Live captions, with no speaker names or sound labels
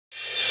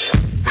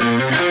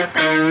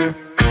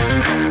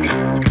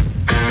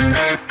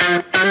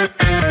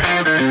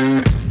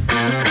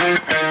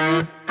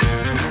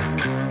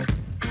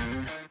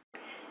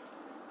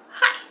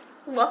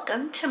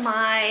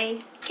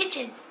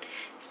kitchen.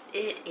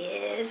 It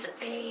is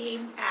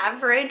an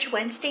average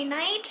Wednesday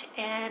night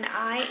and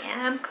I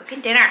am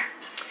cooking dinner.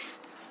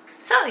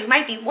 So you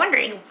might be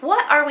wondering,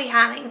 what are we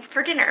having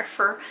for dinner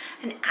for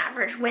an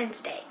average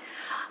Wednesday?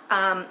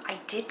 I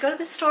did go to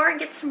the store and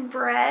get some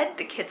bread.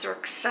 The kids are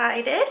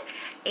excited,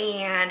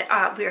 and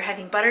we are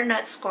having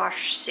butternut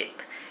squash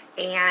soup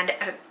and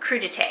a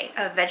crudité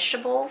of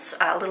vegetables,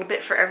 a little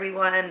bit for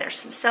everyone. There's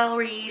some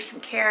celery,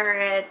 some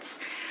carrots,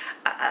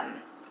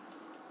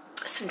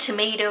 some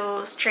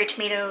tomatoes, cherry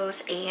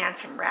tomatoes, and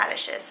some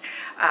radishes.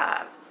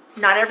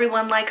 Not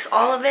everyone likes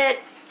all of it,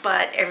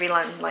 but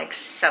everyone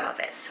likes some of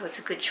it, so it's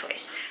a good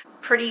choice.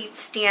 Pretty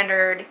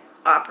standard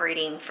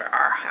operating for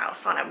our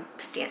house on a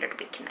standard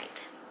weeknight.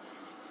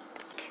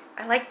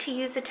 I like to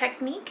use a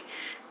technique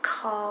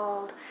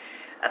called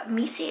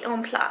Mise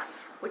En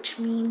Place, which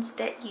means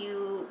that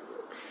you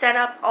set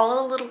up all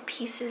the little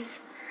pieces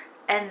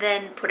and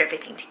then put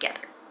everything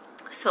together.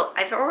 So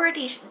I've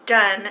already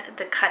done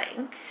the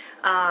cutting,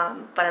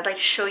 but I'd like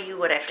to show you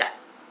what I've done.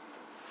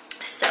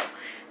 So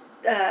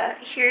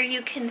here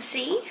you can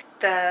see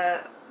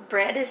the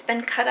bread has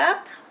been cut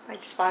up. I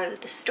just bought it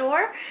at the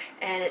store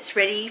and it's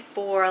ready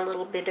for a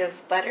little bit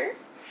of butter.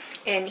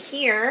 And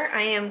here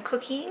I am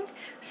cooking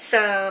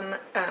some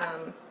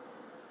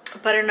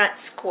butternut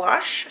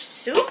squash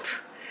soup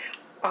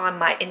on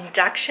my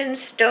induction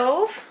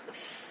stove.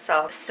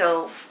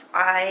 So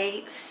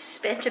I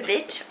spent a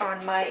bit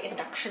on my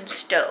induction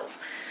stove.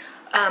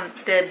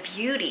 The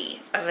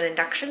beauty of an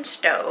induction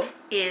stove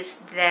is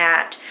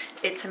that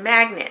it's a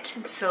magnet,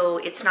 and so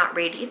it's not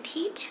radiant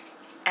heat.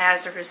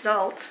 As a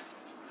result,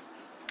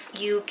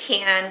 you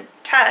can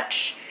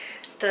touch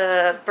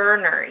the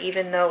burner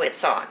even though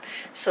it's on.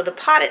 So the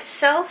pot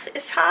itself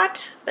is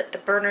hot, but the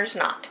burner's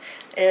not,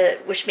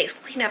 which makes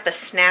cleanup a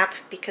snap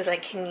because I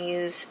can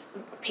use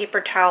paper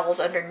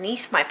towels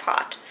underneath my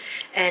pot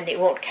and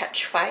it won't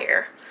catch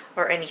fire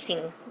or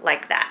anything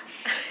like that,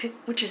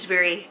 which is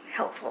very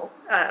helpful,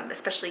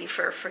 especially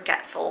for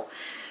forgetful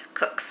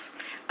cooks.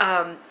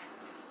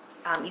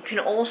 You can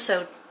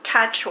also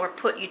touch or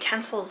put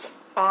utensils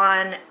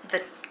on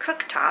the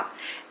cooktop,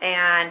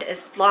 and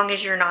as long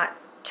as you're not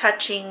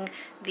touching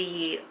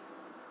the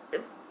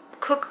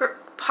cooker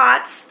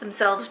pots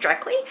themselves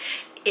directly,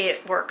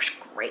 it works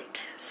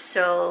great.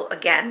 So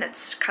again,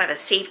 it's kind of a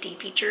safety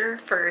feature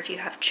for if you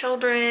have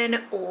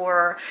children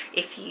or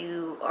if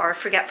you are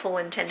forgetful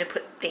and tend to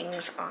put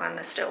things on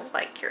the stove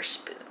like your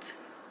spoons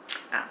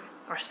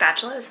or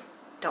spatulas.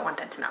 Don't want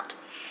them to melt.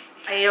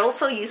 I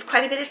also use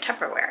quite a bit of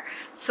Tupperware.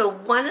 So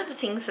one of the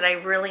things that I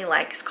really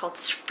like is called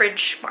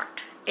Fridge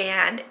Smart,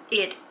 and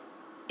it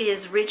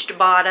is ridged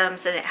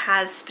bottoms and it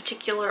has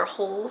particular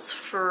holes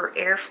for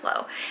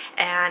airflow,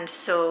 and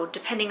so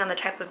depending on the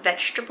type of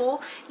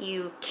vegetable,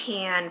 you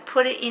can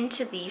put it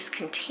into these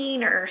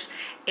containers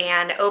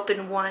and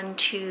open 1,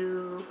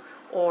 2,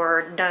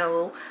 or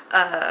no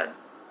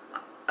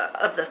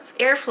of the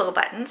airflow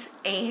buttons,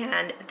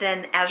 and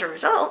then as a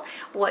result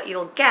what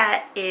you'll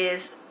get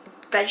is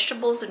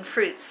vegetables and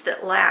fruits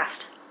that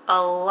last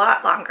a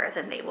lot longer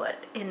than they would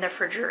in the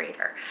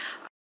refrigerator.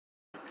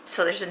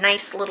 So there's a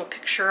nice little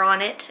picture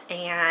on it,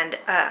 and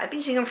I've been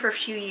using them for a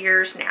few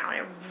years now,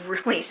 and it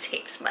really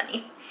saves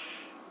money,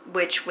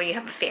 which when you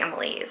have a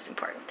family is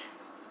important.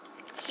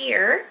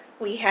 Here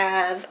we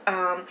have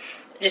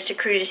just a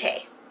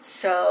crudité,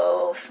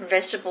 so some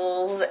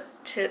vegetables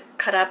to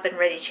cut up and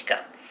ready to go.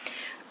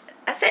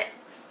 That's it.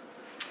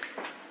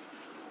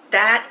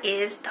 That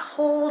is the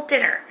whole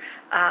dinner.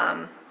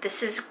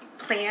 This is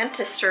planned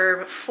to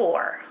serve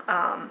for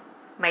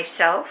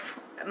myself,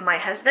 my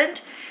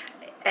husband,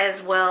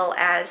 as well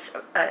as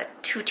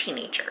 2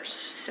 teenagers,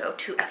 so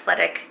 2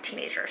 athletic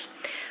teenagers.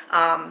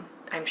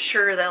 I'm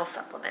sure they'll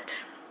supplement.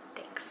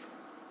 Thanks.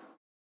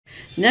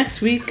 Next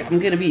week, I'm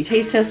going to be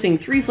taste testing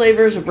 3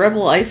 flavors of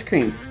Rebel ice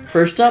cream.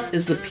 First up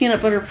is the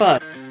peanut butter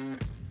fudge.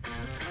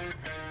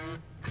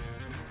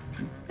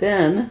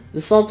 Then,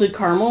 the salted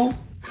caramel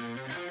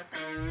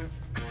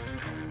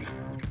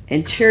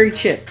and cherry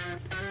chip.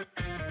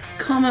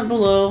 Comment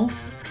below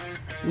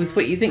with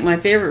what you think my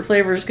favorite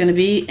flavor is going to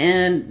be,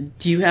 and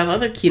do you have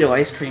other keto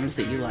ice creams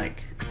that you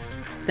like?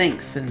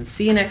 Thanks, and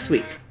see you next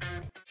week.